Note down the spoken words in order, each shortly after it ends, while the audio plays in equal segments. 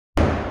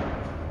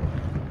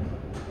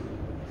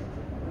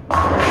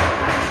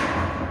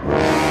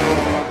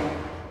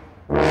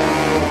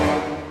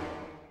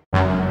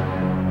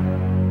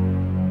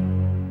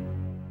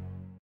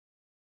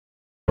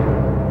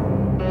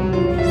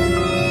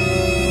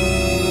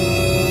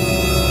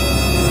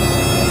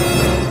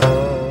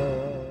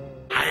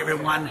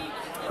everyone.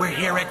 We're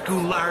here at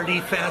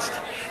Ghoulardifest.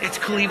 It's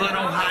Cleveland,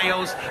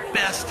 Ohio's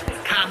best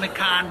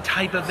Comic-Con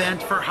type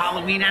event for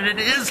Halloween, and it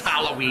is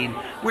Halloween.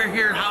 We're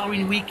here at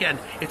Halloween weekend.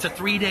 It's a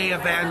 3-day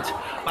event.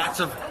 Lots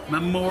of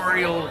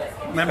memorial.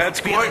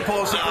 That's quite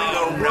possibly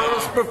the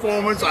worst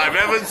performance I've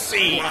ever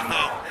seen.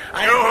 Wow.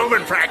 Go home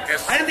and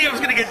practice. I didn't think I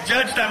was going to get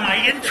judged on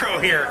my intro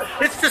here.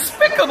 It's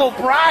Despicable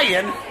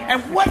Brian.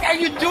 And what are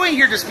you doing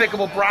here,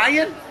 Despicable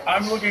Brian?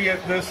 I'm looking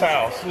at this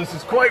house. This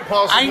is quite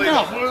possibly the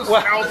worst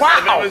house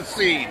I've ever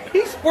seen.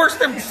 He's worse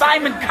than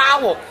Simon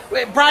Cowell.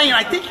 Wait, Brian,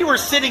 I think you were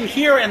sitting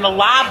here in the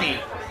lobby.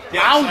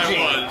 Yes, lounging.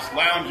 I was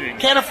lounging.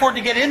 Can't afford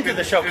to get into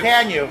the show,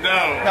 can you?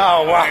 No.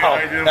 Oh, wow.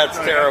 That's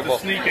terrible. I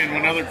have to sneak in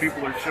when other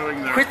people are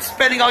showing their... Quit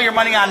spending all your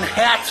money on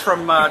hats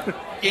from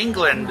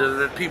England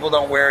that people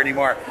don't wear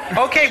anymore.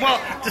 Okay, well,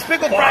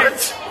 Despicable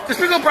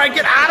Brian,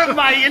 get out of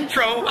my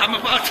intro. I'm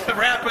about to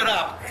wrap it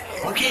up.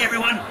 Okay,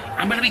 everyone,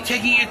 I'm going to be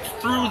taking you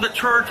through the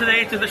tour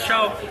today to the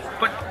show,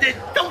 but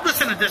don't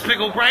listen to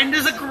Despicable Brian.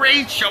 This is a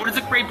great show. This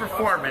is a great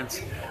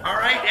performance. All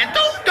right, and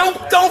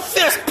don't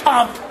fist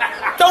pump.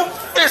 Don't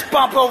fist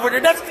bump over there.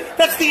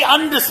 That's the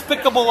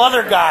undespicable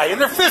other guy, and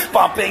they're fist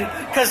bumping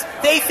because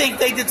they think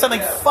they did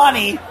something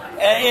funny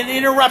in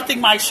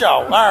interrupting my show.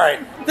 All right,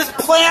 this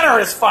planner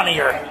is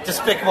funnier,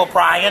 Despicable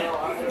Brian.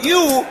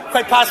 You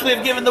quite possibly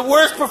have given the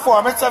worst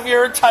performance of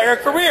your entire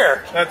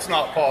career. That's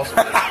not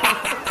possible.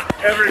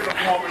 Every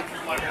performance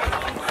is like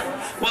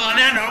that. Well, on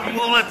that note,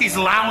 we'll let these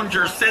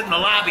loungers sit in the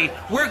lobby.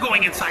 We're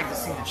going inside to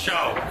see the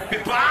show.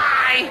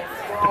 Goodbye.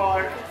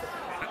 Bye.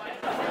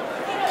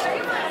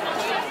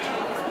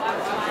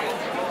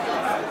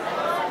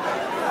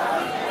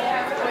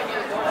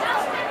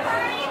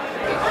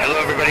 Hello,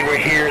 everybody. We're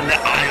here in the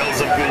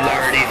aisles of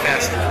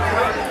Ghoulardifest.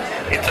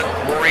 It's a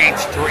great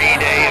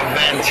 3-day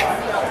event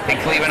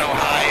in Cleveland,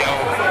 Ohio.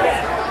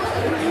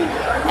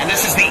 And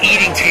this is the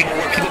eating table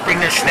where people bring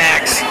their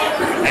snacks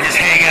and just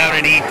hang out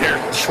and eat their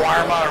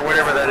shawarma or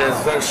whatever that is.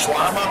 Is that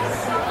shawarma?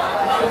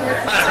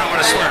 I don't know what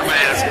a shawarma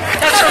is.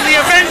 That's from the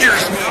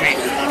Avengers movie.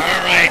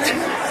 All right.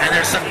 And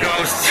there's some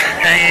ghosts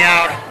hanging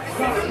out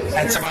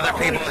and some other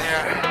people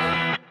here.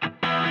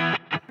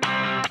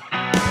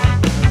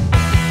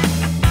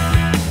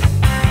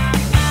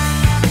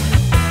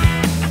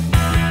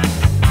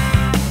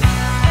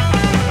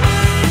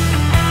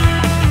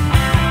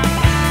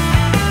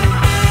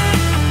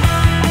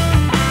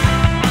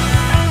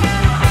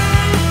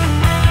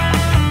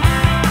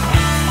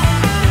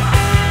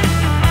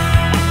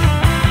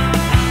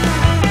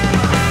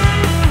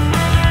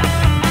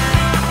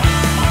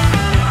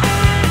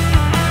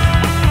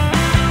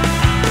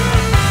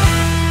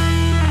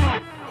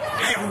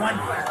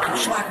 I'm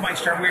Shlock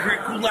Meister. We're here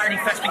at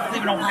Ghoulardifest in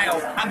Cleveland, Ohio.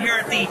 I'm here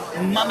at the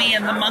Mummy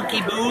and the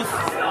Monkey booth,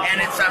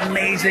 and it's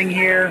amazing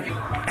here.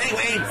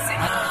 Anyway,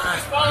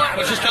 I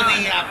was just on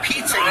the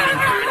pizza eating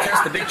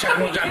contest, the Big Chuck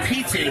and Little John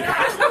pizza eating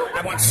contest.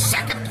 I won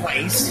 2nd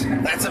place.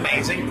 That's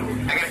amazing.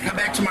 I got to come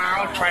back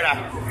tomorrow, try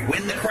to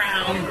win the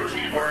crown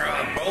or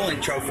a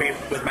bowling trophy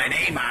with my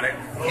name on it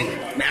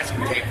in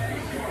masking tape.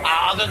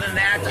 Other than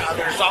that,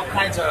 there's all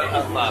kinds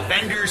of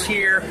vendors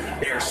here.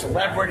 There are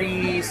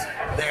celebrities,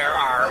 there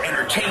are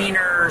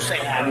entertainers,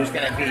 and there's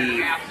going to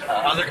be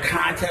other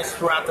contests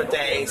throughout the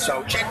day.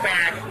 So check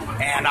back,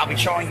 and I'll be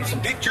showing you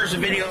some pictures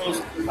and videos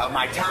of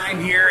my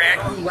time here at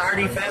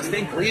Ghoulardifest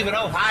in Cleveland,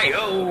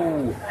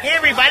 Ohio. Hey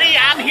everybody,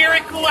 I'm here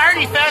at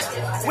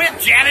Ghoulardifest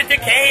with Janet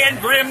Decay and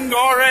Grim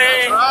Gore.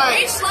 Right.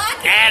 Hey,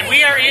 Shlock. And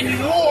we are in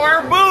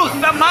your booth,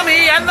 the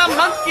Mummy and the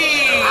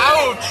Monkey.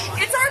 Ouch!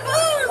 It's our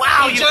booth.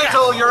 Wow, Be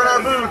gentle, you're in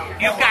our booth.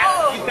 You've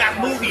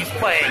got movies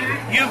playing.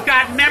 You've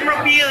got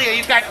memorabilia.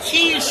 You've got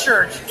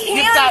T-shirts.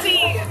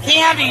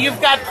 Candy. You've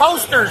got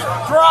posters,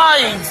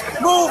 drawings,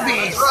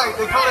 movies. Right,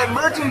 they call it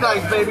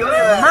merchandise, baby. Look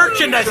at that.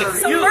 Merchandising.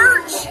 Some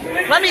merch.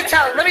 Let me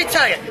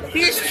tell you,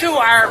 these two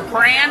are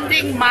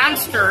branding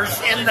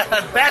monsters in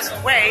the best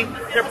way.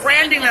 They're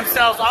branding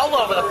themselves all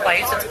over the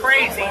place. It's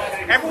crazy.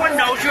 Everyone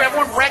knows you.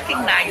 Everyone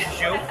recognizes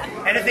you.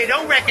 And if they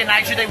don't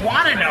recognize you, they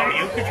want to know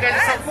you because you guys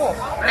are so cool.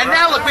 And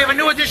now look, we have a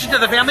new addition to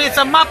the family. It's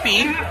a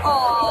muppy.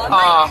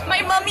 Aww,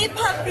 my mummy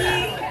puppy.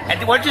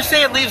 And what'd you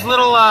say? It leaves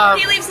little.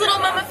 He leaves little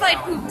mummified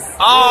poops.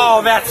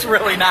 Oh, that's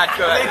really not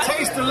good. They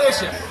taste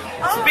delicious.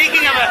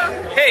 Speaking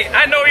of Hey,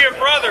 I know your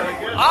brother.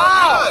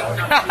 Oh!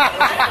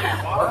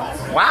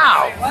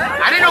 Wow.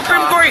 I didn't know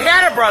Grim Gory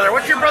had a brother.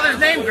 What's your brother's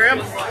name, Grim?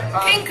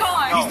 King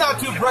Kong. He's not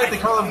too bright. They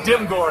call him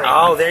Dim Gory.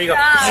 Oh, there you go.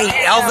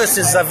 Hey, Elvis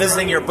is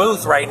visiting your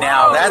booth right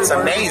now. That's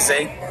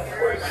amazing.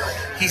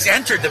 He's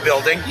entered the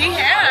building. He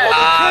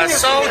has.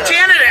 So,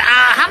 Janet,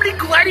 how many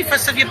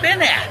Ghoulardifests have you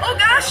been at? Oh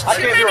gosh,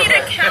 too many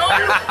to count,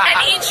 and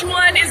each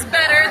one is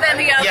better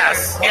than the other.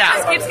 Yes, It yeah.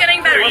 just keeps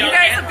getting better. You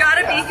guys have got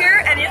to be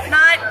here, and if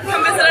not,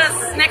 come visit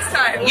us next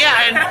time.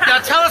 Yeah, and now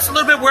tell us a little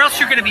little bit where else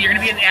you're going to be. You're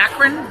going to be in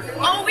Akron?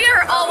 Oh, we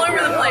are all over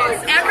the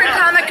place. Akron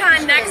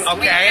Comic-Con next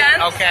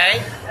weekend.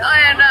 Okay.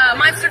 And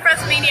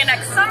Meisterfest Mania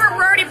next summer.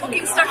 We're already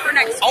booking stuff for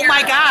next year. Oh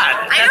my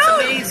God, that's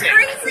amazing.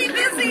 Crazy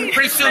busy.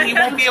 Pretty soon you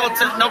won't be able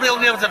to, nobody will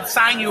be able to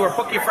sign you or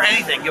book you for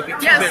anything. You'll be too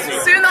busy.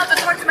 Soon I'll have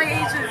to talk to my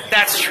agent.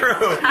 That's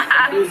true.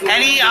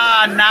 Any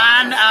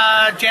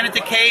non-Janet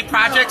Decay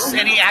projects?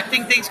 Any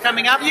acting things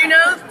coming up? You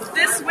know,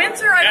 this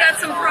winter I've got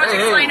some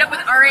projects lined up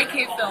with RAK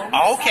Films.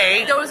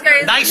 Okay. Those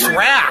guys. Nice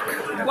rack.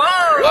 Whoa.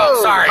 Oh,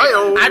 sorry.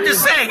 Hi-yo. I'm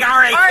just saying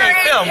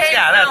RAK Films.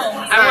 Yeah,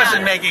 I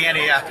wasn't making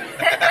any.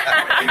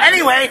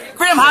 Anyway,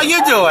 Grim, how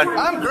you doing?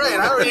 I'm great.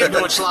 How are you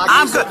doing, Shlock?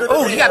 I'm good.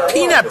 Oh, you got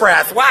peanut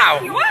breath. Wow.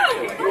 Woo.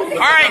 All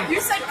right.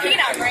 You said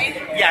peanut, right?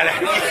 Yeah.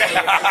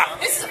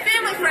 This is a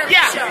family-friendly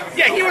show.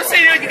 Yeah, he was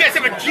saying you guys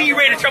have a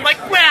G-rated show. I'm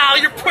like, well,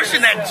 you're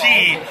pushing that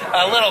G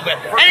a little bit.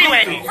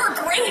 Anyway. For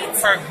great.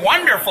 For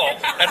wonderful.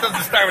 That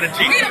doesn't start with a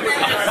G.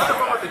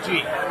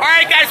 All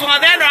right, guys. Well,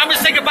 on that note, I'm going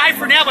to say goodbye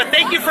for now, but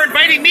thank you for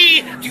inviting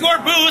me to your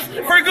booth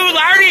for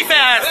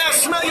Ghoulardifest. I'll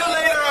smell you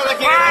later,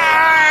 alligator.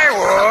 Bye.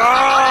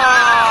 Whoa.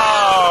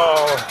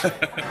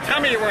 Tell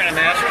me you're wearing a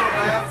mask.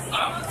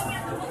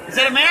 Is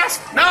that a mask?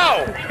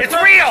 No, it's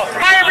real.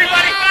 Hi,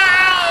 everybody.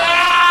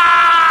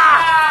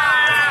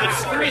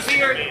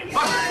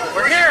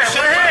 We're here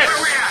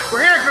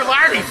at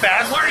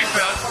Ghoulardifest.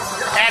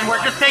 And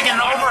we're just taking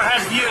an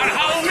overhead view. On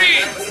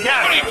Halloween.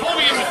 Yeah. Somebody told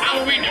me it was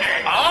Halloween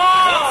day.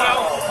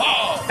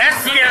 Oh,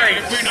 that's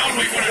scary.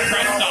 We would have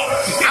dressed up.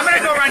 I'm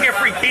gonna go around here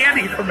free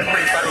candy from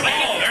everybody.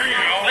 Oh, there you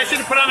go. I should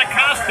have put on a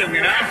costume,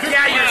 you know?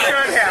 Yeah, you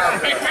should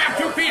have. Hey, grab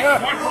 2 pieces,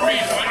 one for me,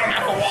 so I don't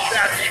have to walk.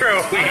 That's true.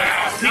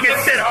 You can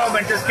sit home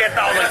and just get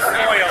all the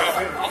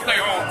spoils. I'll stay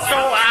home. So,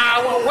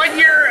 what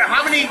year,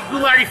 how many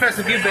Ghoulardifests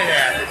have you been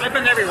at? I've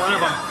been to every one of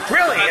them.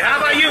 Really?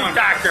 How about you,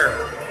 Doctor?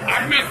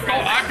 I've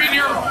been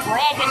here for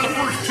all but the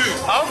first 2.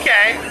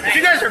 Okay. You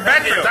guys are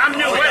veterans. I'm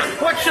new.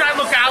 What should I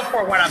look out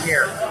for when I'm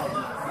here?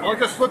 Well,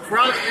 just look for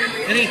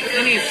any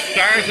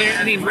stars there,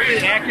 any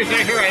actors that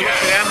are here. I look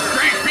for them.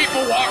 Great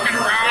people walking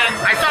around.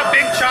 I saw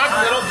Big Chuck,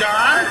 Little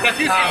John,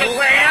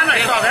 Luann.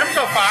 I saw them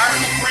so far.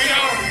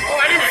 Alfredo.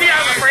 Oh, I didn't see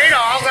Alfredo.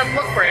 I'll go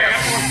look for him.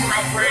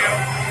 Alfredo.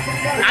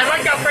 I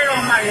like Alfredo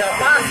on my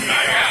pasta.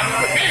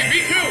 Hey, me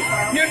too.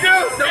 You do?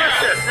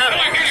 Delicious. I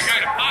like any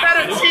kind of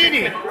pasta.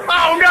 Fettuccine.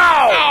 Oh, no.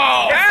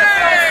 Oh, It's the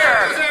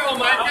filter. Oh,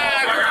 my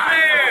God.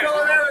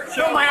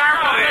 Show my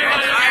arm.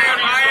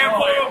 I am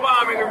video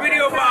bombing.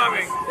 Video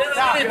bombing.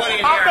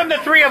 How come the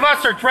three of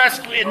us are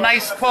dressed in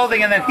nice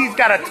clothing and then he's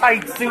got a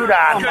tight suit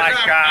on? Oh my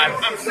God!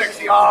 I'm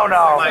sexy. Oh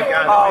no! Oh my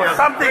God! Oh,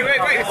 something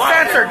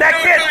censored. That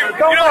kid,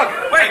 don't look.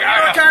 Wait, you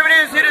know what time it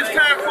is? It is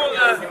time for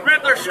the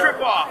Riddler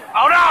strip off.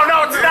 Oh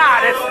no, it's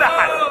not.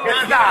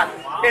 It's not.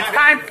 It's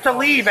time to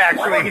leave,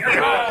 actually.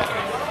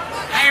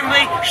 Hi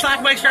everybody,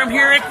 Shlock Meister. I'm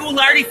here at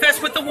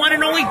Ghoulardifest with the one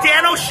and only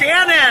Dan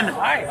O'Shannon.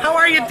 Hi. How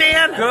are you,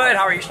 Dan? Good.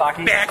 How are you,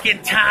 Shlocky? Back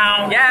in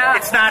town. Yeah.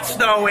 It's not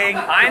snowing.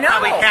 I know. You're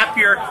probably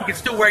happier. You can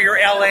still wear your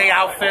LA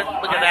outfit.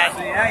 Look at that.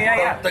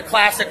 Yeah. The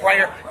classic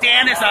writer.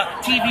 Dan is a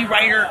TV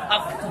writer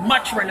of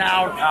much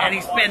renown, and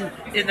he's been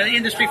in the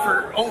industry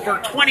for over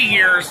 20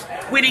 years,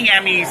 winning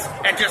Emmys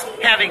and just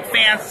having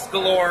fans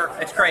galore.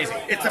 It's crazy.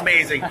 It's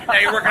amazing. Now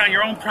you're working on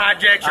your own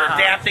projects, you're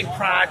adapting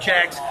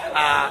projects,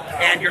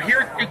 and you're here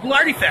at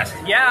Ghoulardifest.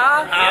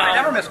 Yeah, I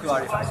never miss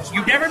Ghoulardifest.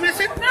 You never miss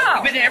it? No.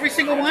 You've been to every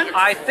single one?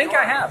 I think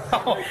I have.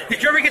 Oh,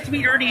 did you ever get to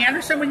meet Ernie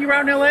Anderson when you were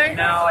out in LA?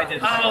 No, I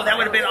didn't. Oh, that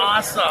would have been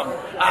awesome.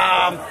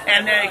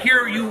 And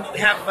here you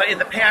have in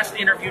the past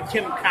interviewed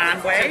Tim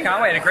Conway. Tim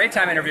Conway had a great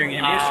time interviewing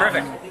him. He was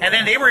terrific. And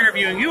then they were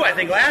interviewing you, I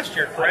think, last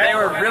year, correct? They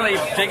were really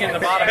digging the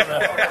bottom of the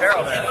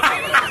barrel there.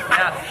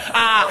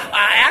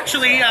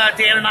 Actually,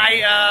 Dan and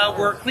I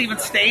were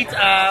Cleveland State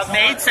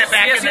maids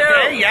back in the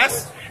day,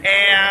 yes.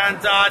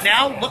 And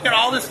now, look at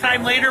all this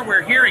time later,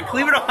 we're here in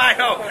Cleveland,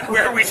 Ohio,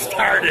 where we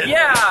started.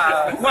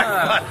 Yeah. What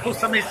fun. Oh,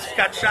 somebody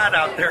got shot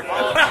out there.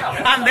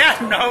 On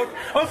that note,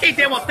 okay,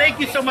 Dan, well,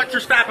 thank you so much for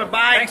stopping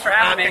by. Thanks for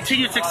having me.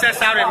 Continued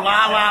success out in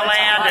La La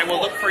Land, and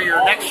we'll look for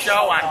your next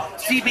show on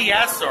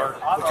CBS or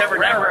whichever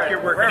network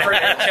you're working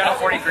at. Channel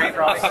 43,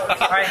 probably.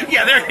 Right.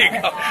 Yeah, there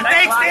you go.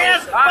 Thanks,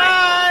 Dan.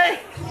 Bye.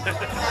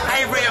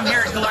 Hi, everybody. I'm here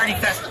at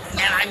Ghoulardifest,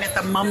 and I'm at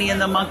the Mummy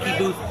and the Monkey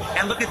booth.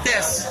 And look at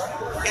this.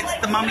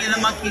 It's the Mummy and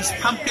the Monkey's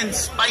Pumpkin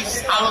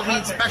Spice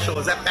Halloween Special.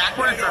 Is that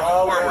backwards or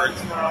forwards?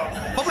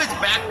 Hopefully it's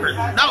backwards.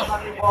 No.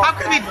 How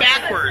could it be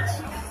backwards?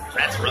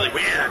 That's really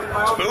weird.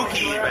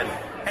 Spooky even.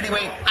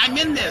 Anyway, I'm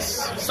in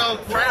this, so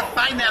try to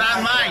find that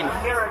online.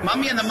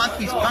 Mummy and the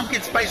Monkey's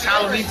Pumpkin Spice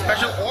Halloween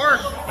Special, or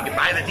you can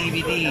buy the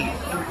DVD.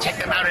 Check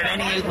them out at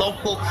any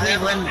local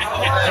Cleveland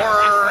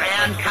horror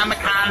and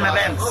Comic-Con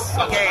events.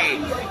 Okay,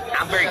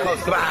 I'm very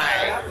close.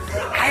 Goodbye.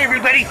 Hi,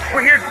 everybody.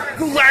 We're here at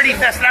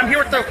Ghoulardifest, and I'm here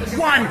with the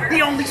one,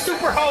 the only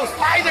super host.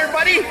 Hi there,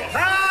 buddy.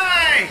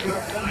 Hi.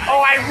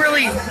 Oh, I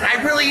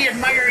really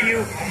admire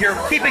you. You're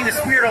keeping the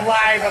spirit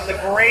alive of the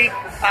great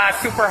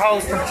super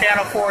host from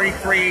Channel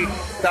 43,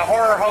 the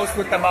horror host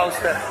with the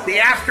most, the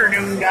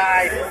afternoon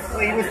guy.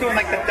 He was doing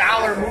like the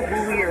dollar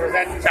movie, or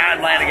that's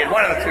John Lanigan,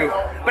 one of the two.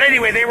 But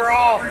anyway, they were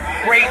all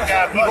great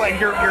people, and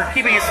you're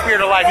keeping his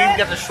spirit alive. You even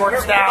got the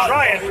shorts down.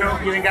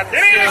 You even got the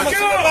Now,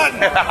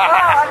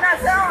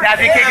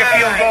 if you kick a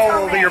field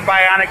goal, will your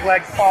bionic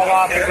legs fall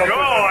off? No,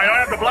 I don't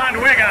have the blonde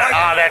wig on.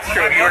 Oh, that's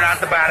true. You're not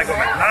the bionic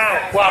woman. No,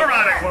 well,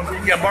 moronic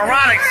woman. Yeah,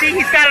 moronic. See,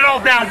 he's got it all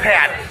down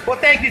pat. Well,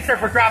 thank you, sir,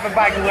 for dropping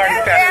by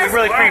Ghoulardifest. We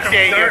really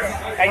appreciate you.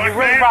 And you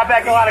really brought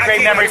back a lot of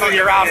great memories with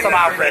your awesome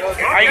outfit.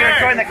 Are you going to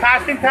join the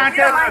costume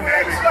contest?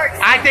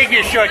 I think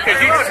you should,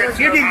 because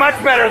you'd be much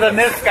better than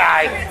this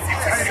guy.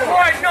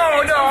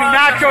 No. Do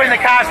not join the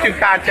costume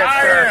contest,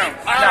 sir.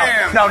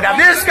 No, now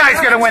this guy's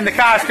going to win the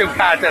costume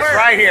contest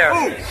right here.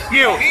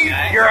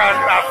 You're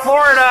a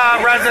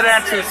Florida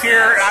resident who's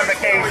here on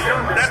vacation.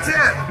 That's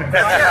it.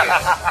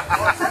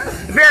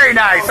 Very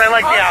nice. I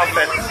like the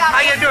outfit.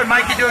 How you doing,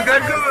 Mike? You doing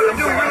good? I'm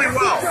doing really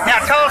well. Now,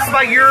 tell us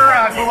about your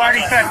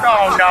Ghoulardifest.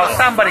 Oh, no,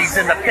 somebody's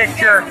in the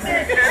picture.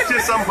 It's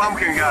just some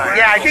pumpkin guy.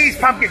 Yeah, I think he's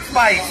Pumpkin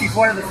Spice. He's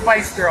one of the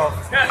Spice Girls.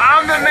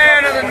 I'm the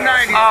man of the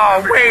 90s.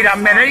 Oh, wait a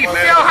minute.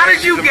 Phil, how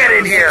did you get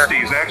in here?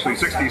 60s, actually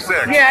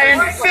 66. Yeah,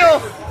 and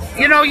Phil,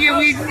 you know, you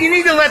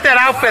need to let that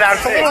outfit out.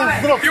 It's a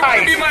little You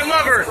want to tight. be my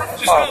lover?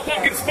 Just call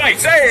Pumpkin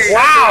Spice. Hey!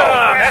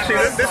 Wow.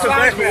 Actually, this is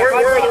nice, but where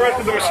are the rest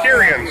of the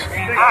Mysterians?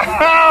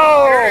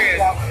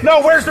 Oh!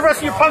 No, where's the rest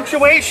of your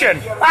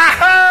punctuation?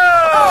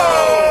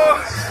 Oh!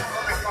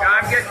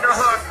 I'm getting the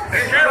hook.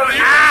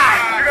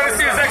 You're going to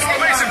see his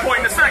exclamation point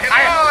in a second.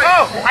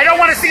 I don't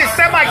want to see a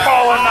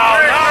semicolon, though.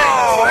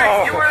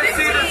 No. You want to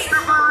see the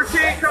stripper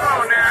routine? Come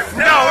on, man.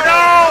 No.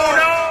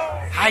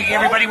 Hi,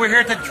 everybody. We're here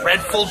at the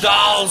Dreadful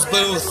Dolls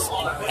booth,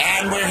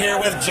 and we're here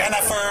with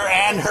Jennifer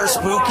and her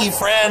spooky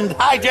friend.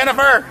 Hi,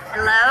 Jennifer.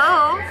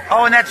 Hello.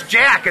 Oh, and that's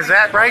Jack. Is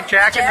that right?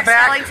 Jack in the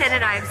back? Skellington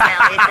and I'm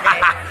Sally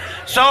today.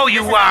 So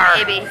you are.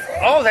 Baby.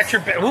 Oh, that's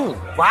your. Ooh,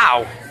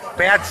 wow.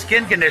 Bad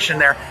skin condition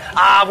there.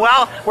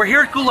 Well, we're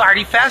here at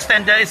Ghoulardifest,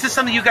 and is this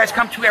something you guys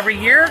come to every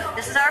year?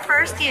 This is our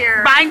first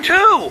year. Mine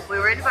too. We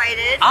were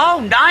invited. Oh,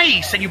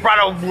 nice. And you brought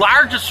a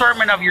large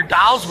assortment of your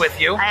dolls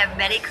with you. I have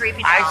many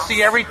creepy dolls. I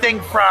see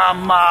everything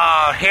from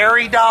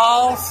hairy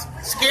dolls,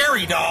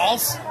 scary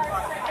dolls,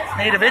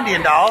 Native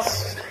Indian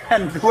dolls,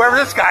 and whoever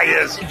this guy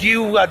is. Do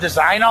you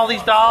design all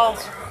these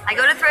dolls? I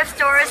go to thrift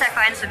stores, I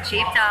find some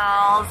cheap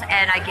dolls,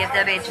 and I give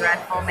them a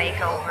dreadful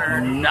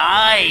makeover.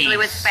 Nice. Usually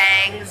with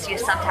fangs,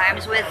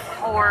 sometimes with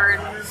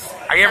horns.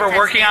 Are you ever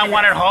working on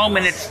one at home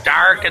and it's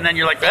dark and then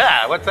you're like,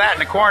 what's that in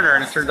the corner?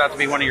 And it turns out to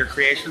be one of your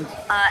creations?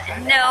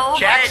 No.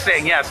 Jack's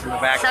saying yes in the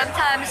back.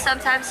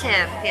 Sometimes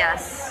him,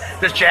 yes.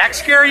 Does Jack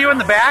scare you in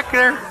the back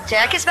there?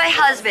 Jack is my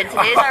husband.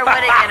 Today's our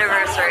wedding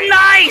anniversary.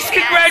 Nice!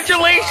 Yes.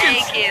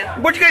 Congratulations! Thank you.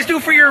 What'd you guys do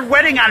for your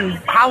wedding on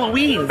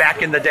Halloween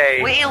back in the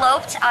day? We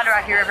eloped on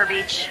Rocky River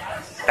Beach.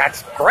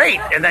 That's great.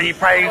 And then you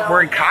probably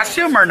were in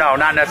costume or no?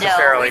 Not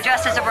necessarily. No, we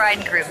dressed as a bride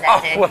and groom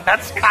that day. Oh, well,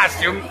 that's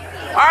costume.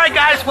 All right,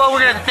 guys. Well,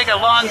 we're going to take a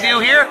long view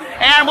here,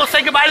 and we'll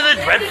say goodbye to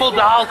the Dreadful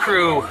Doll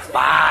crew.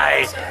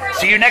 Bye.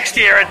 See you next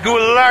year at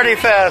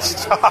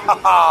Ghoulardifest.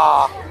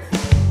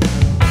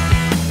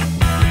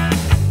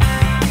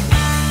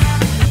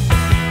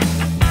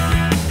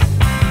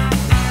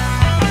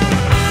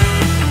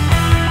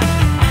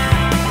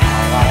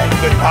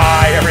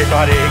 Goodbye,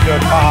 everybody.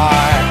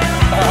 Goodbye.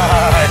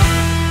 Bye.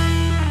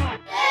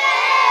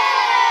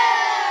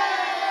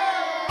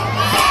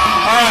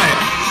 All right.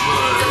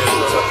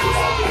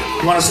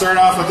 You want to start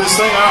off with this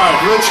thing? All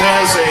right. Rich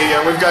has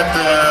we've got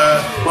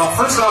well,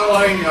 first of all,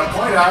 I want to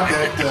point out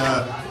that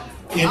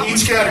in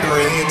each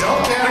category, in the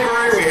adult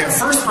category, we have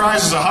first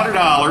prize is $100.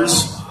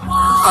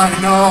 I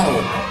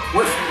know.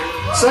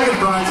 Second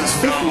prize is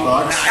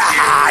 $50.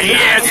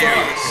 Yes.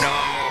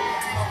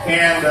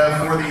 And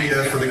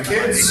for the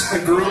kids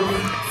group,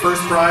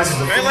 first prize is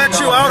They let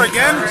you out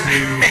again?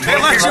 They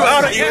let you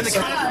out again?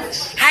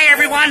 Hi,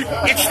 everyone.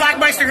 It's Shlock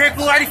Meister here at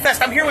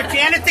Ghoulardifest. I'm here with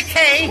Janet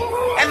Decay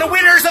and the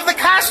winners of the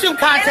costume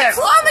contest. And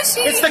the claw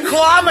machine. It's the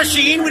claw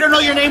machine. We don't know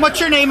your name. What's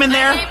your name in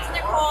there? My name's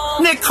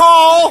Nicole.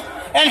 Nicole.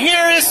 And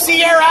here is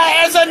Sierra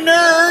as a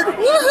nerd.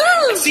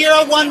 Woohoo!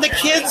 Sierra won the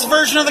kids'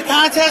 version of the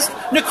contest.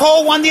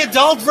 Nicole won the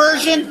adult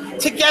version.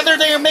 Together,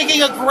 they are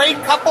making a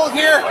great couple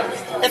here.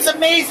 It's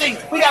amazing.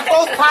 We got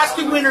both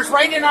costume winners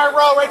right in our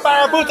row, right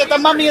by our booth at the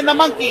Mummy and the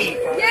Monkey.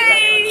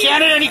 Yay!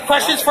 Janet, any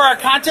questions for our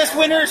contest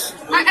winners?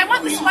 I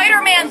want the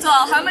Spider-Man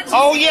doll. How much?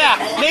 Oh, yeah.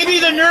 Maybe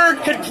the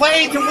nerd could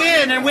play to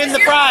win and win the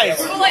prize.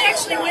 Will I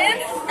actually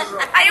win?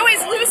 I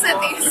always lose at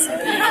these.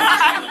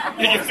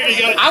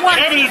 I want.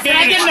 Can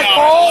I get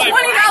Nicole?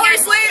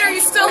 $20 later,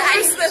 you still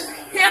lose the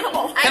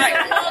animal.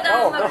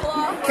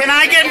 Can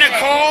I get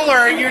Nicole,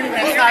 or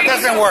it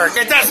doesn't work?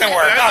 It doesn't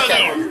work.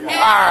 Okay.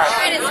 All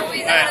right.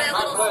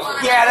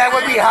 Yeah, that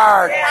would be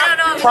hard.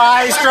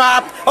 Prize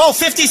drop. Oh,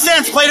 50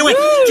 cents. Play to win.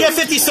 Do you have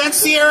 50 cents,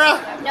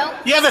 Sierra? Nope.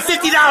 You have a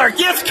 $50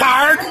 gift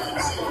card?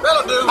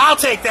 That'll do. I'll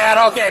take that.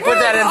 Okay, put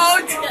that in.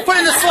 Put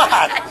in the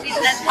slot.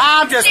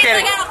 I'm just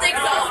kidding. I don't think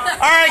so.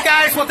 right,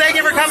 guys. Well, thank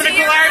you for coming to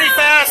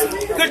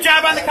Ghoulardifest. Good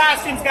job on the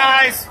costumes,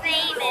 guys.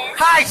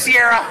 Hi,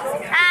 Sierra.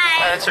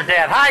 Hi. That's her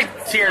dad. Hi,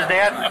 Sierra's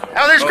dad.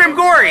 Oh, there's Grim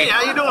Gory. Hey,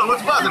 how you doing?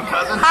 What's buzzing,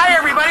 cousin? Hi,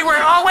 everybody.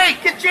 Oh,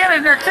 wait, get Janet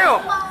in there too.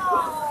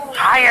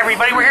 Hi,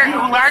 everybody. We're here at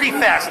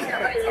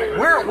Ghoulardifest.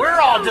 We're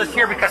all just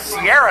here because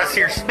Sierra's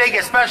here to make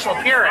a special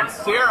appearance.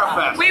 Sierra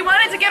Fest. We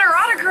wanted to get her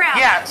autograph.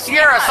 Yeah,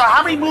 Sierra. So,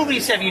 how many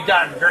movies have you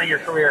done during your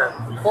career?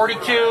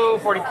 42,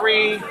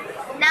 43?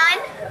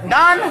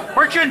 None?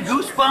 Weren't you in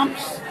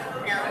Goosebumps?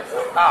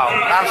 Oh,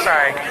 I'm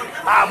sorry.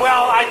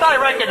 Well, I thought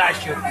I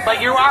recognized you.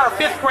 But you are a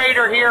 5th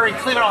grader here in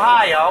Cleveland,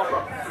 Ohio.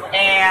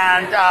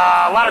 And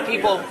a lot of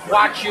people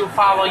watch you,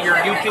 follow your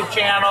YouTube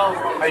channel.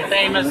 Are you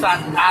famous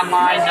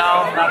online?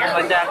 No, nothing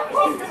like that.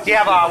 Do you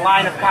have a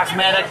line of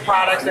cosmetic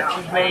products that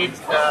you've made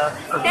from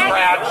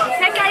scratch?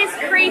 That guy's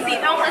crazy.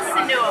 Don't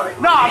listen to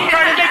him. No, I'm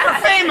trying to make her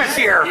famous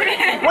here.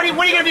 What are you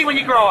going to be when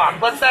you grow up?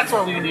 That's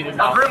what we need to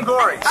know. Grim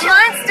Gory. A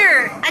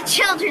monster. A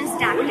children's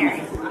doctor.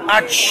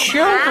 A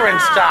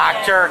children's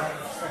doctor.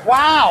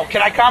 Wow.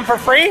 Can I come for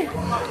free?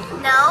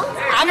 No.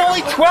 I'm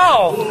only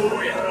 12.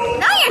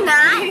 No, you're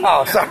not.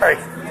 Oh, sorry.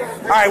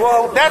 All right,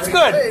 well, that's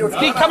good.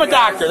 Become a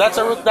doctor.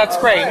 That's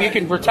great. You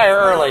can retire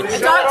early. Did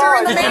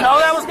you know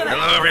that was going to...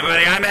 Hello,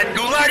 everybody. I'm at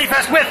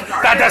Ghoulardifest with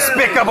the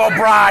Despicable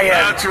Brian.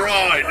 That's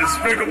right,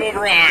 Despicable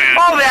Brian.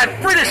 Oh,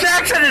 that British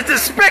accent is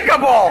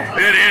despicable.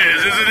 It is,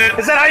 isn't it?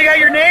 Is that how you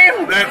got your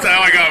name? That's how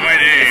I got my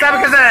name. Is that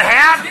because of the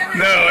hat?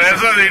 No, it has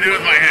nothing to do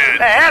with my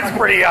hat. The hat's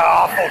pretty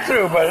awful,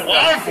 too, but...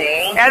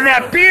 Awful? And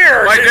that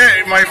beard.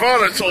 My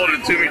father sold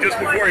it to me just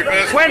before he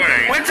passed away.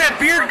 When's that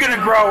beard going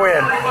to grow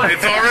in?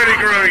 It's already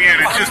growing in.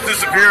 It's just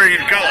disappearing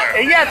in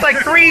color. Yeah, it's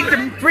like three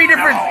different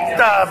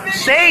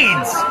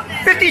shades.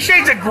 50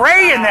 shades of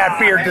gray in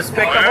that beard,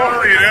 Despicable.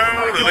 Well, you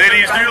know, the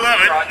ladies do love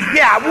it.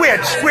 Yeah,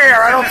 which?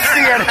 Where? I don't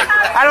see it.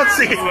 I don't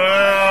see it.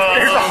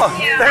 Well,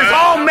 there's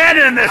all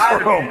men in this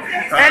room.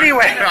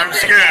 Anyway. I'm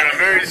scared. I'm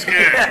very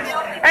scared.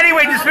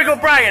 Anyway,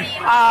 Despicable Brian, do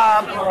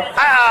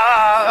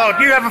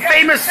you have a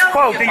famous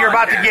quote that you're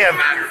about to give?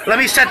 Let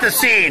me set the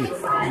scene.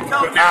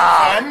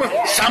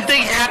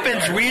 Something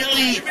happens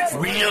really,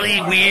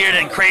 really weird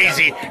and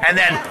crazy, and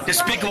then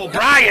Despicable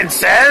Brian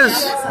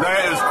says...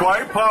 That is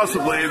quite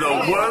possibly the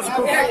worst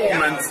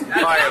performance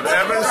I have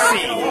ever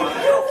seen.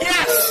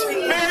 Yes!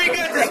 Very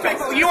good,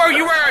 Despicable.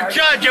 You were a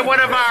judge at one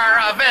of our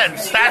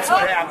events. That's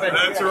what happened.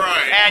 That's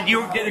right. And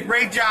you did a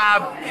great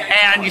job,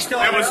 and you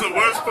still... It was the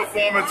worst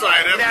performance I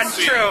had ever seen. That's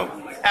true.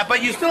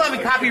 But you still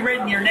haven't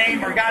copywritten your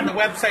name or gotten the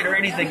website or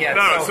anything yet.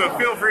 No, so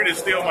feel free to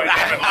steal my name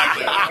and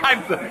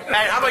likeness.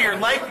 How about your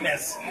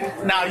likeness?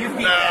 No, you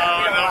need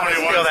that. No,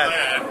 nobody wants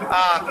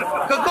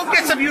that. Go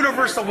get some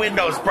universal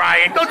windows,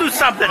 Brian. Go do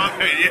something.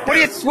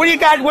 Yes. What do you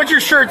got? What's your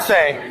shirt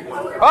say?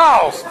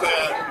 Oh,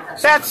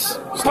 that's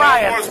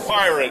Brian. Star Wars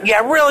pirate.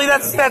 Yeah, really?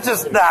 That's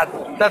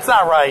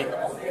not right.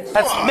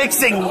 That's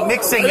mixing. I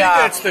think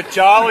that's the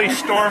Jolly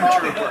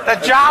Stormtrooper. The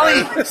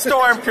Jolly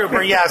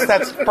Stormtrooper. Yes,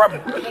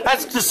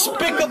 that's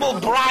Despicable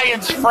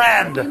Brian's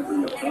friend.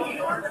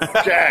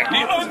 Jack.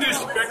 You know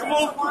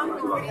Despicable?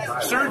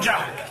 Sir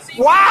Jack.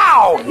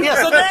 Wow, he has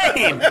a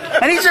name,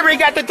 and he's already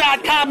got the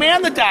 .com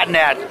and the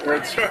 .net.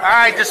 That's right. All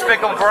right,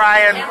 Despicable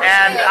Brian,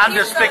 and I'm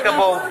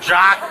Despicable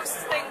Jock.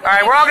 All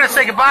right, we're all going to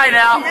say goodbye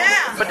now,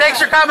 but thanks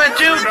for coming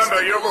too.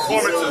 Remember, your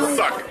performances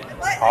suck.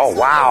 Oh,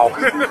 wow.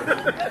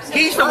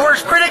 He's the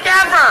worst critic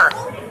ever.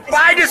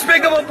 Bye,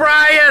 Despicable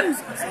Brian.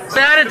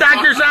 Say hi to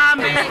Dr.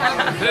 Zombie.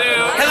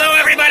 Hello,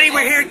 everybody.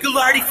 We're here at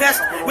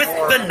Ghoulardifest with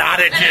the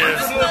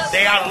Nottages.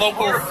 They are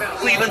local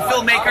Cleveland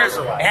filmmakers,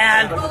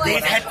 and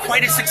they've had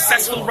quite a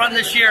successful run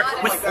this year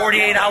with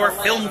 48-hour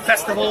film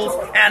festivals.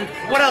 And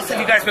what else have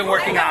you guys been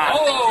working on?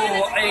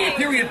 Oh, a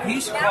period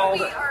piece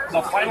called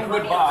The Final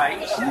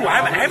Goodbye. Ooh,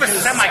 I have a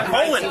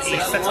semicolon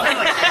piece. That's kind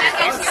of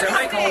like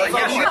semicolon.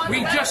 Yes,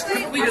 we just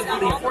completed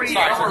the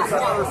 48-hour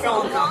horror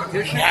film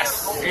competition.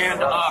 Yes.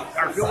 And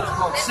our film is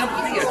called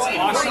Sympathy.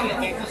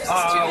 It's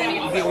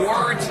awesome. The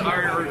awards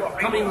are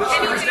coming this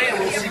Thursday, and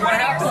we'll see what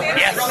happens.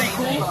 Yes. It's really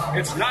cool.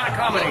 It's not a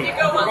comedy.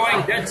 We're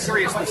going dead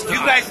serious this time. You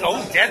guys,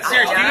 dead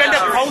serious. Do you end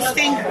up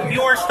posting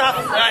your stuff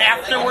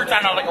afterwards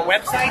on like a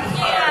website?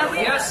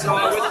 Yes,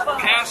 with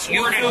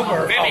password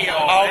and video.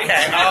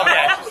 Okay.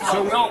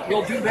 So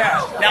we'll do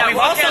that. Now we've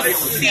also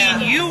seen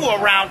you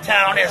around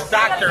town as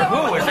Doctor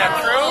Who. Is that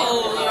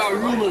true?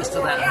 Rumors to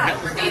that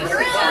effect.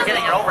 We're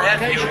getting an overhead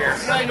view here.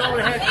 An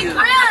overhead view.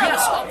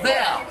 Yes, up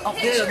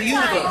there in the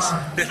universe.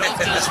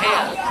 Doctor's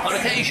head. On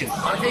occasion.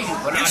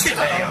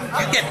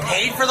 You get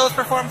paid for those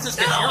performances?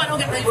 No, I don't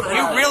get paid for that.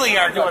 You really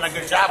are doing a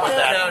good job with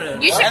that. No.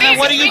 You should and then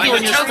what do you do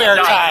in your spare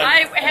time?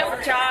 I have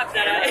a job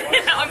that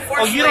I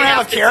unfortunately Oh, you don't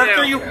have a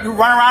character? You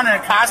run around in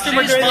a costume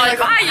or anything like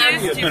that? I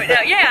used to.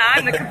 Yeah,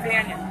 I'm the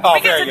companion. Oh,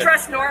 we get very to good.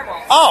 dress normal.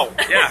 Oh,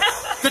 Yeah.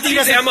 good thing you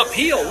guys Emma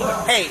Peel.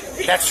 Hey,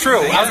 That's true.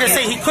 I was gonna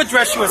say he could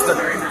dress you as the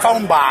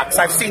phone box.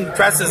 I've seen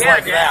dresses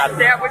like that.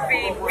 That would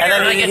be weird. And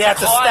then he had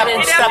to step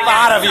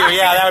out of you.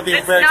 Yeah, that would be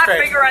very not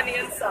strange. bigger on the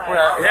inside.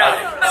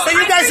 Yeah. So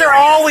you guys are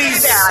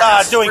always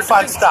doing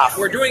fun stuff.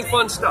 We're doing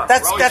fun stuff.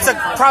 That's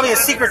probably a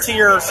secret to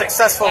your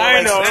successful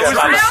relationship. It was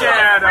the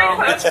shadow.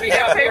 We're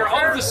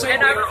of the same.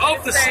 We're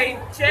of the same.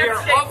 We're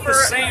of the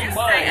same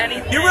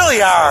mind. You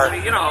really are.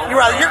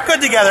 You're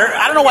good together.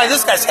 I don't know why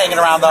this guy's hanging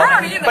around though,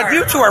 but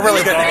you two are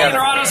really good Hanging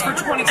together. around us for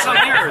 20-some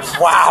years.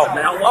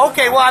 Wow.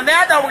 Okay, well on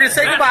that note, we're gonna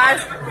say goodbye.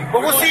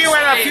 But we'll see you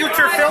at a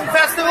future film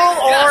festival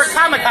or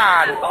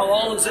Comic-Con.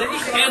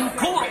 And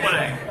cool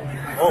way.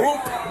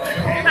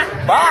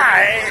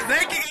 Bye.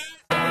 Thank you.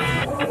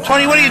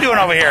 Tony, what are you doing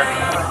over here?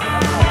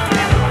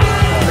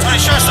 Tony,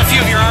 show us a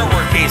few of your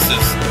artwork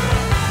pieces.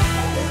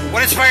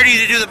 What inspired you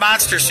to do the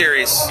Monster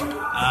series?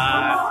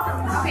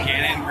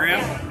 Cannon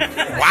Grimm.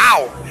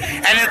 Wow.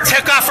 And it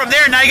took off from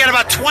there. Now you got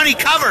about 20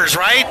 covers,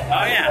 right?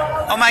 Oh,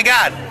 yeah. Oh, my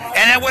God.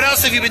 And then what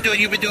else have you been doing?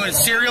 You've been doing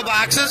cereal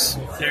boxes?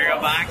 Cereal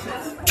boxes.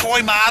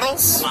 Toy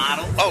models?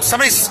 Oh,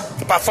 somebody's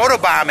about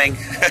photobombing.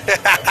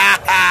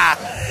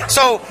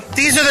 So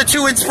these are the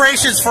two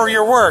inspirations for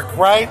your work,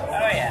 right? Oh,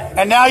 yeah.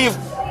 And now you've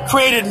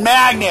created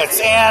magnets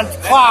and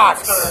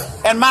clocks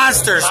and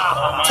monsters.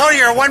 Tony,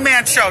 you're a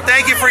one-man show.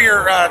 Thank you for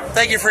your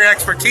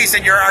expertise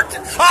and your art.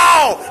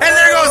 Oh, and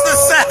there goes the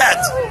set.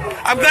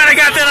 I'm glad I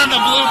got that on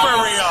the blooper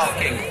reel.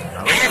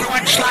 Hey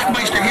everyone, Shlock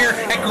Meister here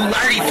at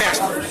Ghoulardifest.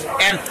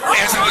 And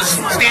as I was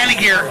standing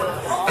here,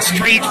 a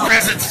strange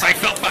presence I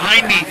felt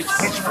behind me.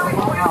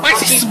 Why is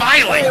he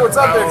smiling? What's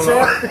up there,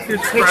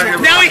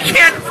 champ? Now he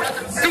can't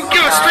give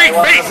a straight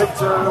face.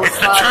 It's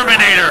the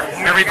Terminator,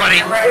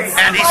 everybody.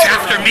 And he's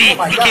after me.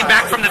 He came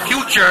back from the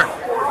future,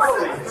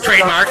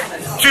 trademark,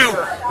 to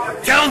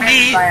tell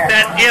me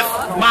that if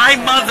my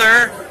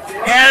mother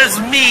has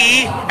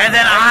me, and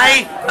then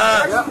I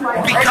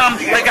become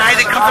the guy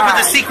that comes up with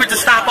the secret to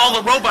stop all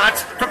the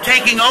robots from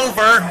taking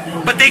over,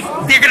 but they're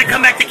going to come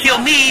back to kill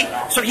me,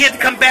 so he had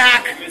to come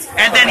back,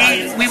 and then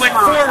we went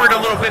forward a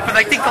little bit, but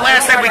I think the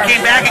last time we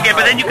came back again,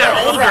 but then you got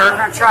older,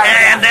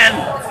 and then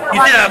you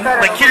did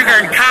a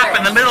kindergarten cop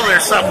in the middle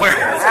there somewhere.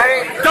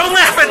 Don't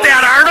laugh at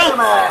that, Arnold!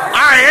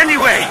 Alright,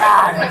 anyway,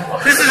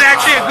 this is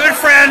actually a good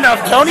friend of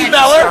Tony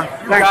Beller.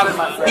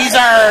 He's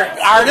our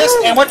artist,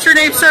 and what's your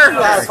name, sir?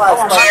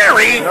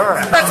 Jerry?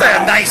 That's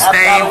a nice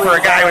name for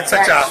a guy with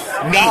such a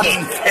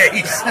mean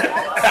face.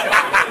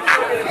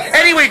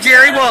 Anyway,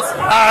 Jerry, well,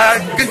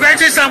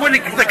 congratulations on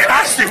winning the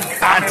costume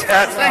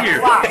contest. Thank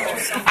you.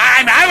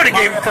 I would have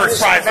gave him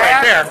first prize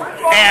right there.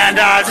 And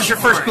is this your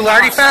first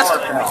Ghoulardifest?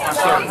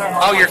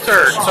 Oh, your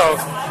third. So,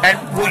 and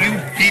will you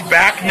be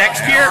back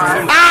next year?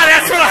 Ah,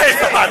 that's what I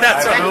thought.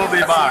 That's what we'll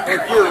be back.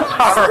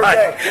 All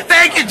right.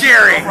 Thank you,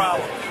 Jerry.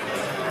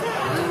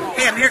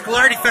 Hey, I'm here at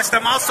Ghoulardifest.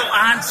 I'm also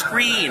on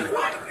screen.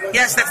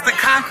 Yes, that's the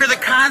Conquer the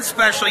Con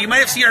special. You might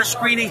have seen our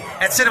screening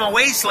at Cinema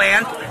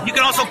Wasteland. You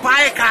can also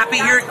buy a copy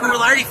here at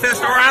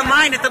Ghoulardifest or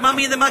online at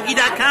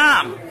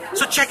themummyandthemonkey.com.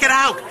 So check it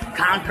out.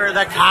 Conquer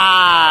the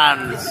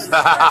Cons.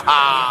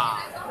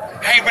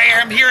 Hey, Ray,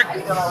 I'm here at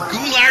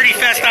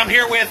Ghoulardifest. I'm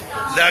here with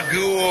the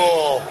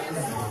Ghoul.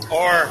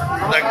 Or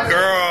the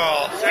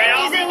girl.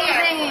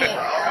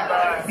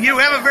 You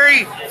have a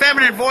very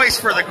feminine voice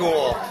for the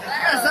Ghoul.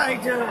 Yes, I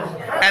do.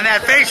 And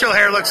that facial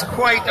hair looks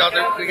quite...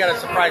 Oh, we got a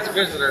surprise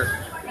visitor.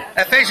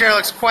 That facial hair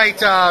looks quite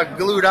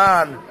glued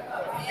on.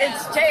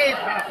 It's tape.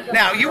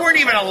 Now, you weren't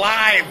even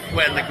alive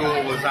when the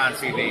Ghoul was on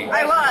TV.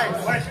 I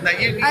was. Now,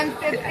 I'm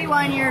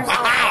 51 years old.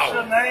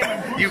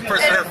 Wow! You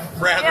preserve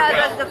rather well.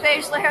 Yeah, the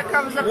facial hair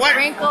covers up the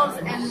wrinkles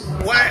and...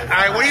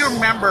 What do you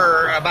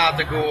remember about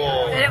the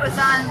Ghoul? That it was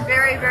on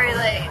very, very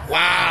late.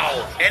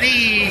 Wow!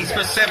 Any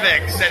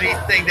specifics?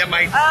 Anything that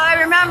might...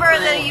 I remember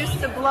that he used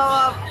to blow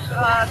up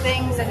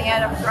things and he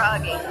had a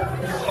froggy.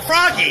 A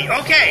froggy?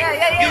 Okay.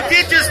 Yeah. You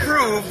did just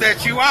prove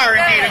that you are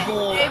indeed a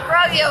Ghoul. Hey,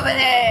 froggy over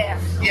there.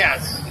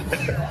 Yes.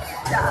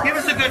 Give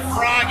us a good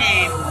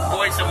froggy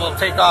voice and we'll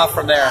take off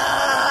from there.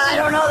 I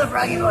don't know the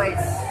froggy voice.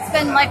 It's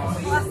been like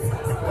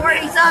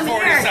 40-some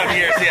years. 40-some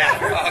years, yeah.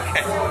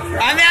 Okay.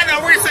 On that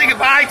note, we're going to say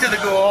goodbye to the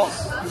Ghoul.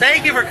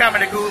 Thank you for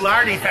coming to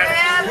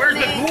Ghoulardifest. Where's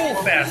the Ghoul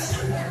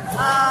Fest?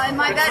 In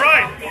my bedroom.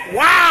 Right.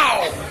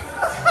 Wow!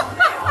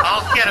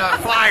 I'll get a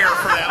flyer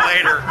for that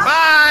later.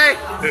 Bye!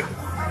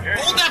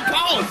 Hold that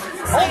pose!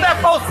 Hold that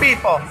pose,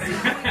 people!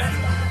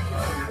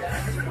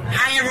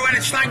 Hi everyone,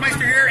 it's Shlock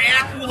Meister here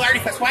at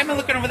Ghoulardifest. Why am I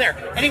looking over there?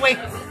 Anyway,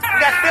 we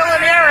got Phil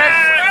and Eric.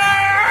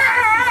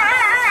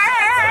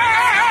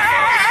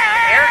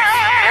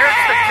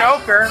 Eric's the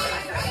Joker.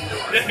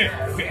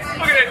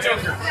 Look at that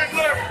Joker. Look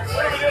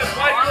at this.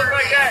 Why do you look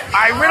like that?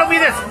 Alright, riddle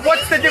me this.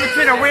 What's the difference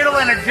between a riddle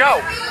and a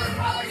joke?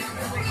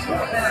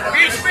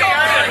 Teach me.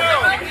 I don't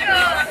know.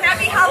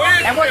 Happy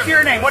Halloween. And what's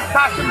your name? What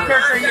costume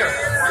character are you?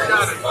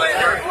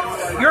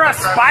 You're a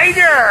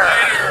spider.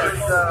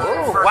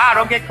 Ooh, wow,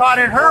 don't get caught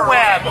in her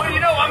web. What do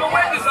you know? I'm a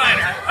web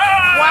designer.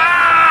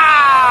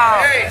 Wow.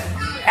 Hey.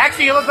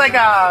 Actually, you look like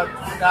what'd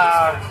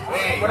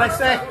I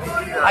say?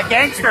 A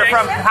gangster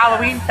from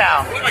Halloween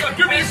Town.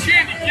 Give me a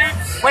candy,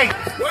 kids. Wait,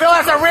 Fill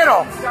us a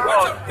riddle.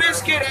 What's a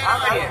biscuit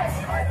alien?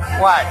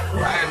 What?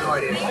 I have no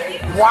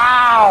idea.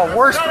 Wow.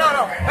 Worst.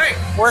 No. Hey,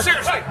 Worst.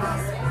 seriously.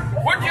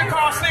 What do you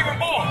call Stephen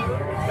Bull?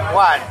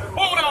 What?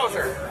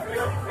 Bulldozer.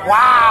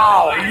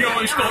 Wow. You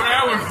only stole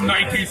that one from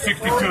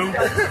 1962.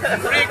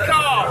 What do you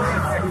call?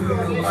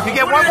 You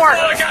get one more.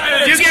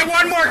 You get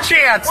one more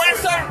chance.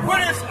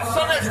 What is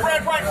something that's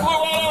red, white, blue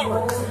all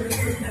over?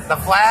 The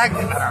flag?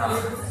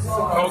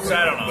 Folks,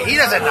 I don't know. He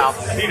doesn't know.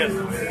 He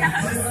doesn't.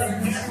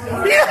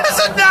 He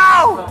doesn't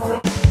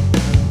know.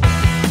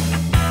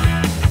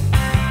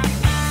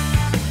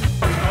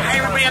 Hi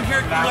everybody, I'm here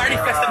at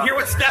Ghoulardifest. I'm here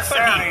with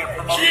Stephanie.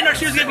 She didn't know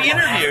she was going to be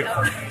interviewed.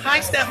 Hi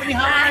Stephanie,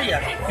 how are you?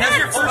 That's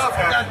your first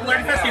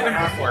Ghoulardifest you've been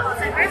here before. It's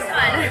my first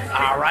one.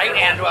 All right,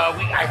 and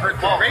I heard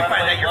through the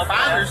grapevine that your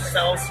father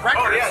sells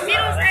records.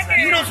 Beatles records.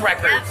 Beatles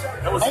records.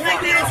 Only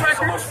Beatles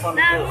records? More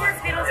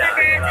Beatles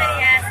records, and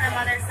he has some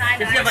other signed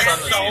Does he have like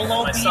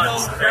solo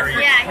Beatles records?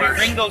 Yeah, With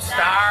Ringo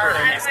Starr?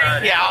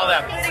 And, yeah, all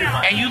that.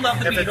 And you love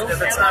the Beatles?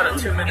 If it's not a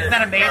 2 minute. Isn't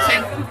that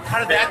amazing? How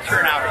did that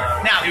turn out?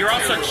 Now, you're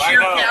also a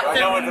cheer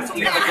captain.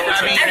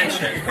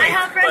 I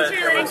help run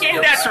cheerleading camp.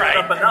 That's right.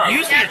 You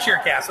used to be a cheer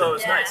captain. So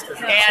it's nice.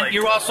 And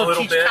you also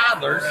teach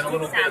toddlers.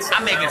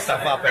 I'm making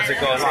stuff up as it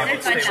goes along.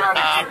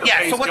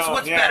 Yeah, so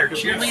what's better,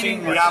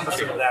 cheerleading? The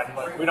opposite of that,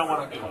 but we don't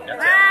want to do that.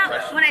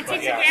 Well, when I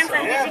teach the camps,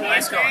 I'm teaching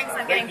camp drinks.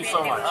 I'm getting paid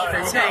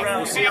to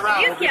We'll see you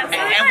around. youth camps.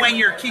 And when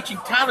you're teaching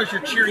toddlers,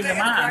 you're cheering them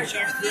on.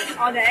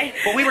 All day.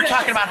 But we were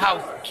talking about how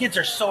kids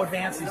are so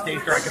advanced these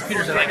days. Their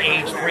computers are like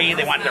age 3.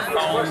 They want their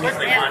phones. They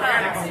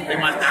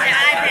want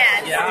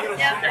iPads. Yeah, Yep,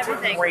 that's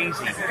everything.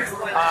 crazy.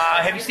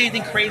 Have you seen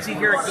anything crazy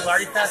here at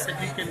Ghoulardifest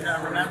that you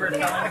can remember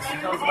telling us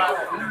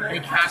about? Any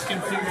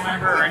costumes you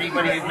remember or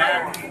anybody you've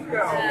met?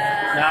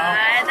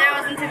 There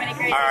wasn't too many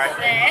crazy All right.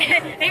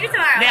 today. Maybe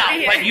tomorrow. Now, I'll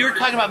be here. but you were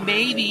talking about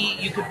maybe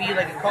you could be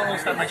like a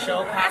co-host on my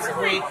show,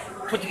 possibly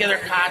put together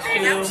a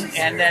costume,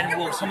 and then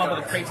we'll come up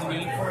with a crazy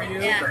name for you,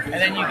 and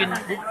then you can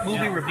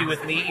movie review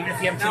with me, even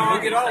if you haven't seen the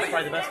movie. That's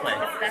probably the best way.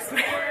 That's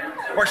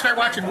right. Or start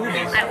watching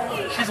movies.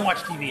 She doesn't watch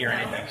TV or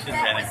anything. She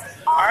doesn't do anything.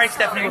 All right,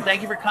 Stephanie. Well,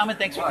 thank you for coming.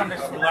 Thanks for coming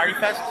to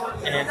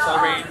Ghoulardifest and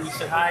celebrating. We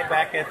said hi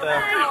back at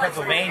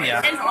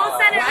Pennsylvania. And full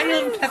center. Why are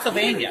you in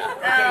Pennsylvania?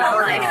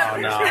 Oh,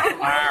 no. All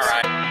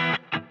right.